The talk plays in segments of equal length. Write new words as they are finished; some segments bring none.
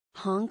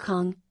Hong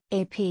Kong,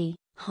 AP.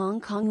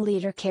 Hong Kong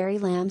leader Carrie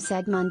Lam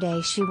said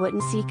Monday she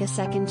wouldn't seek a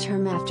second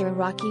term after a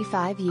rocky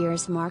 5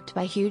 years marked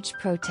by huge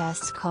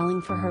protests calling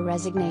for her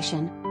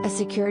resignation, a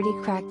security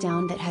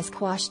crackdown that has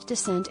quashed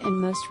dissent and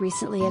most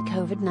recently a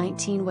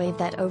COVID-19 wave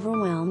that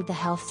overwhelmed the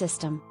health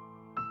system.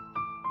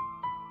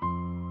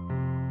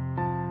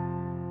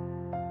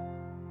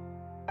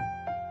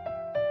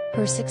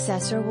 Her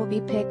successor will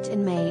be picked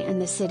in May,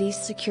 and the city's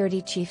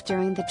security chief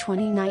during the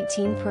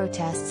 2019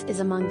 protests is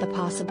among the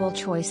possible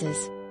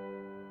choices.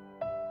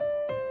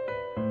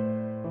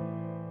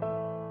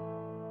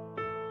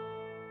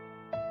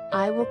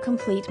 I will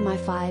complete my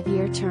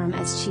 5-year term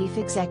as chief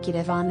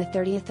executive on the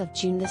 30th of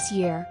June this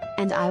year,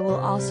 and I will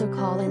also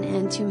call an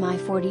end to my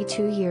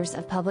 42 years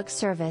of public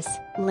service,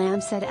 Lam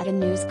said at a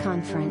news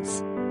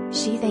conference.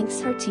 She thanks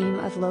her team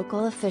of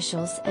local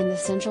officials and the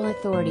central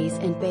authorities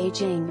in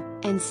Beijing,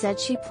 and said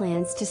she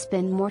plans to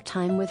spend more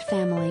time with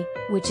family,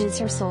 which is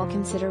her sole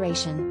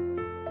consideration.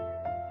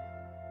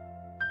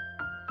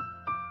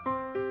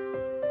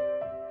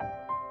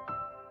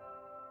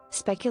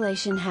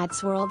 Speculation had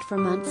swirled for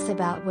months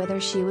about whether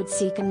she would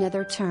seek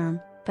another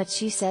term, but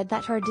she said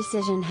that her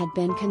decision had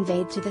been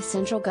conveyed to the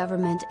central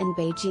government in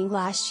Beijing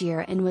last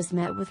year and was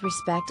met with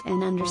respect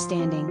and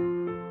understanding.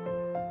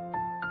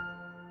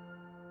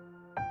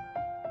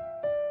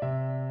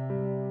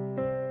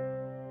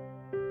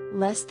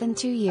 Less than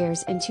 2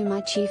 years into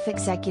my chief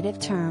executive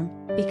term,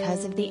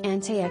 because of the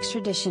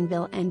anti-extradition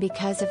bill and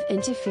because of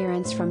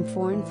interference from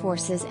foreign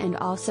forces and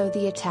also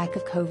the attack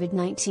of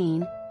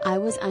COVID-19, I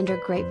was under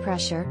great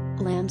pressure,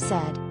 Lam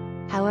said.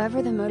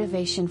 However, the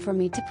motivation for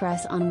me to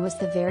press on was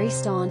the very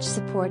staunch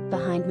support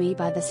behind me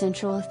by the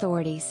central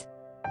authorities.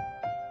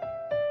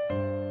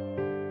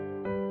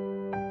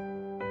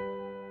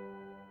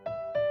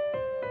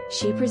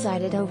 She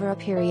presided over a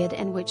period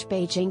in which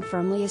Beijing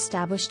firmly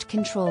established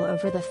control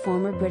over the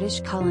former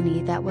British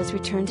colony that was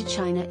returned to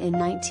China in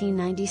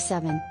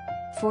 1997.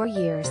 For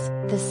years,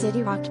 the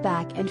city rocked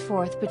back and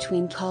forth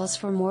between calls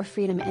for more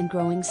freedom and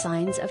growing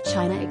signs of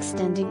China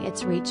extending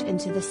its reach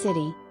into the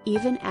city,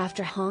 even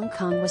after Hong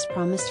Kong was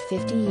promised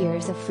 50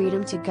 years of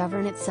freedom to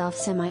govern itself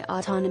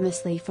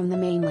semi-autonomously from the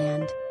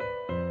mainland.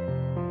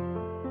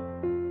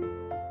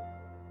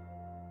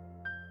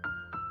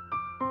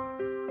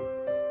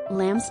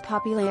 Lam's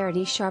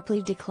popularity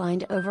sharply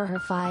declined over her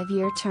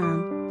 5-year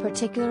term,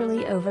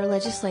 particularly over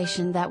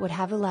legislation that would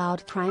have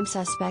allowed crime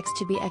suspects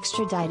to be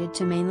extradited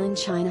to mainland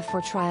China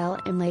for trial,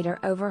 and later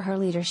over her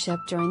leadership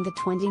during the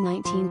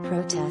 2019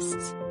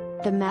 protests.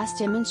 The mass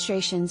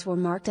demonstrations were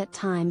marked at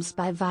times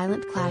by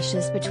violent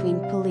clashes between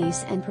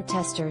police and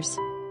protesters.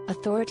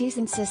 Authorities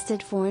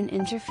insisted foreign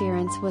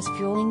interference was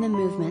fueling the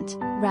movement,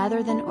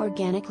 rather than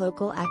organic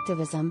local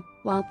activism,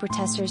 while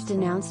protesters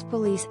denounced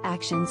police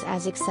actions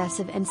as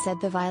excessive and said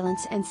the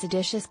violence and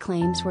seditious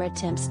claims were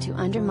attempts to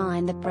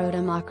undermine the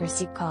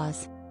pro-democracy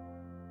cause.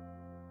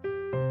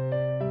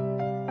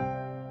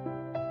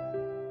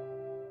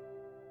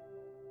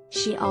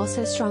 She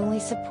also strongly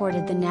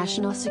supported the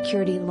national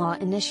security law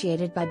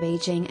initiated by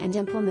Beijing and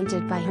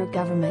implemented by her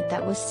government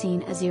that was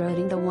seen as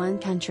eroding the one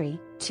country,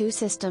 two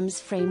systems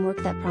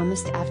framework that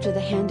promised after the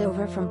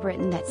handover from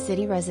Britain that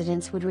city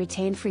residents would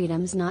retain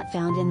freedoms not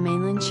found in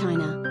mainland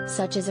China,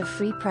 such as a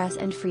free press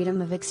and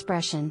freedom of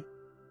expression.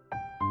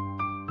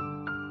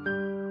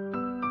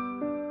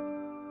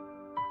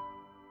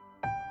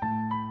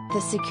 The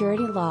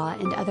security law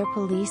and other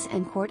police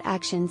and court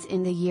actions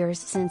in the years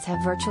since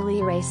have virtually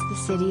erased the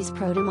city's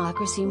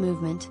pro-democracy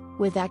movement,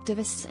 with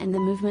activists and the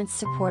movement's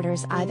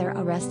supporters either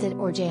arrested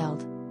or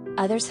jailed.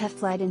 Others have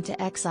fled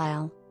into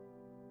exile.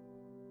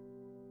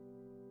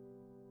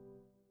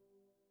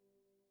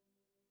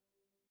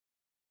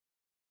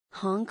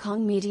 Hong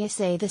Kong media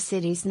say the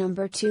city's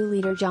number 2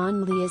 leader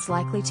John Lee is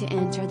likely to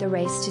enter the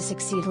race to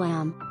succeed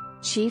Lam.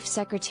 Chief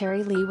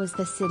Secretary Lee was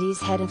the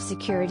city's head of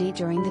security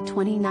during the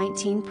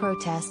 2019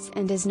 protests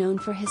and is known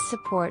for his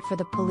support for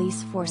the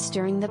police force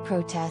during the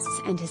protests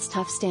and his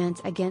tough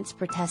stance against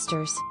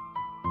protesters.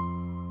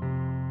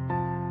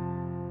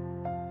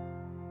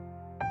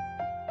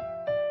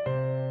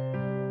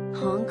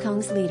 Hong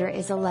Kong's leader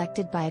is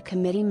elected by a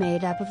committee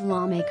made up of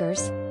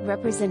lawmakers,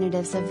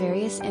 representatives of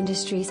various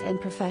industries and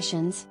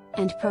professions,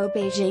 and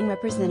pro-Beijing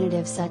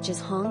representatives such as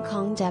Hong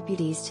Kong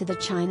deputies to the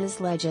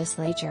China's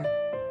legislature.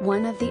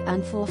 One of the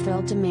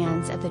unfulfilled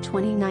demands of the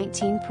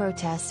 2019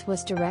 protests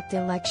was direct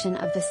election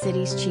of the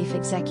city's chief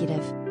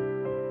executive.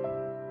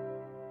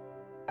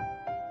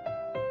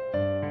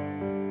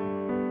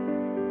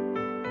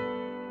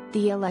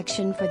 The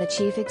election for the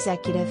chief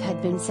executive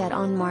had been set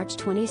on March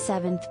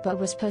 27 but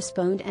was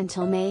postponed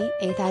until May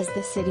 8 as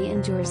the city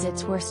endures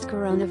its worst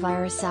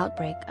coronavirus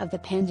outbreak of the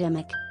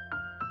pandemic.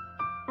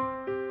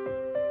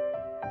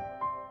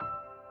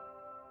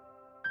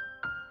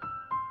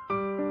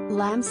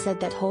 Lam said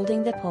that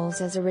holding the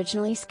polls as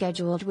originally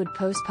scheduled would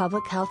pose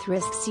public health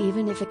risks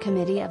even if a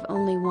committee of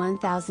only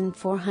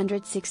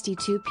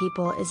 1,462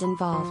 people is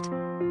involved.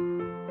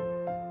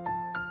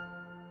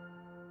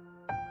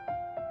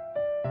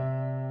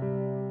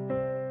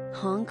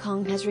 Hong Hong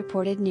Kong has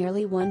reported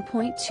nearly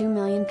 1.2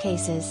 million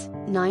cases,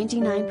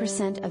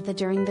 99% of the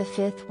during the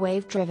fifth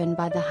wave driven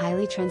by the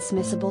highly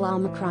transmissible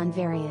Omicron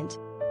variant.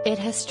 It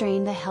has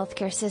strained the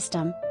healthcare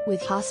system,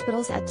 with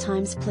hospitals at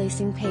times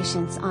placing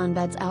patients on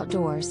beds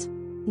outdoors.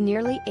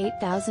 Nearly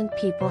 8,000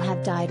 people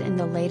have died in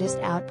the latest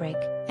outbreak,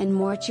 and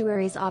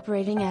mortuaries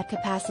operating at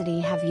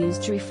capacity have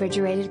used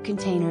refrigerated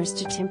containers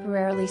to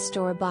temporarily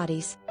store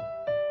bodies.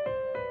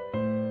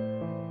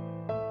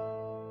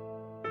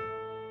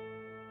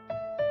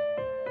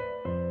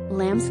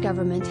 Lam's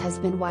government has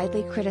been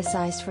widely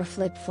criticized for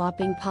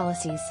flip-flopping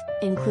policies,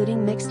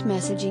 including mixed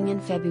messaging in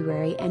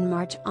February and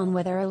March on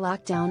whether a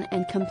lockdown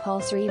and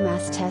compulsory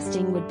mass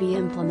testing would be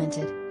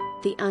implemented.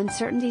 The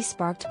uncertainty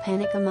sparked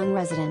panic among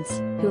residents,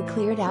 who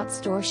cleared out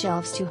store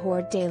shelves to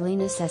hoard daily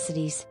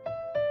necessities.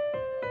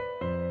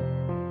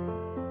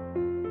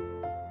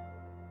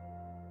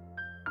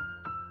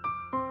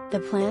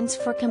 The plans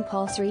for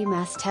compulsory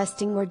mass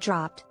testing were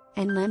dropped,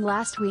 and Lam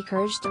last week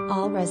urged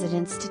all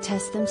residents to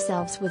test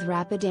themselves with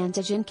rapid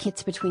antigen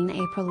kits between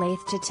April 8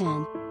 to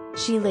 10.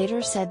 She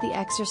later said the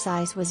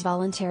exercise was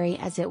voluntary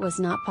as it was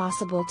not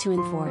possible to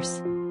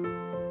enforce.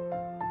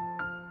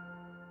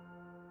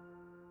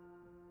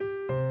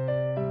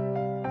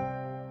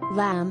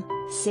 Lam,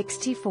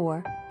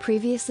 64,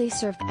 previously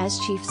served as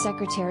Chief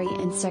Secretary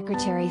and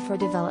Secretary for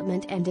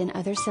Development and in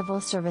other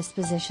civil service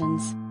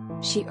positions.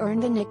 She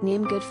earned the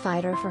nickname Good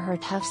Fighter for her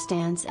tough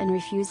stance and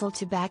refusal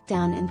to back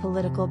down in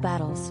political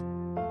battles.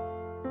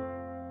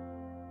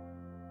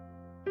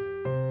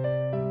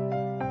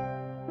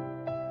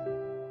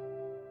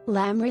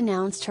 Lam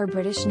renounced her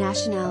British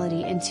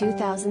nationality in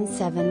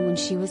 2007 when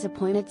she was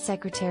appointed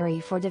Secretary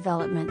for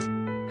Development.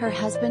 Her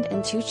husband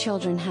and 2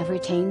 children have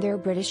retained their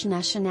British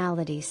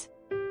nationalities.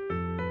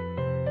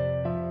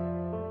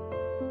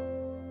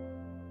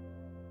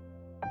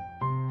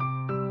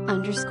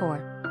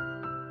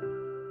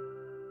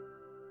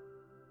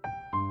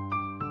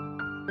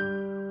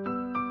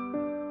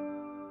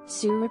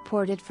 Su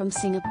reported from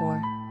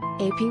Singapore.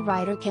 AP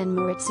writer Ken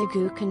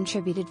Moritsugu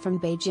contributed from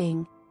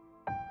Beijing.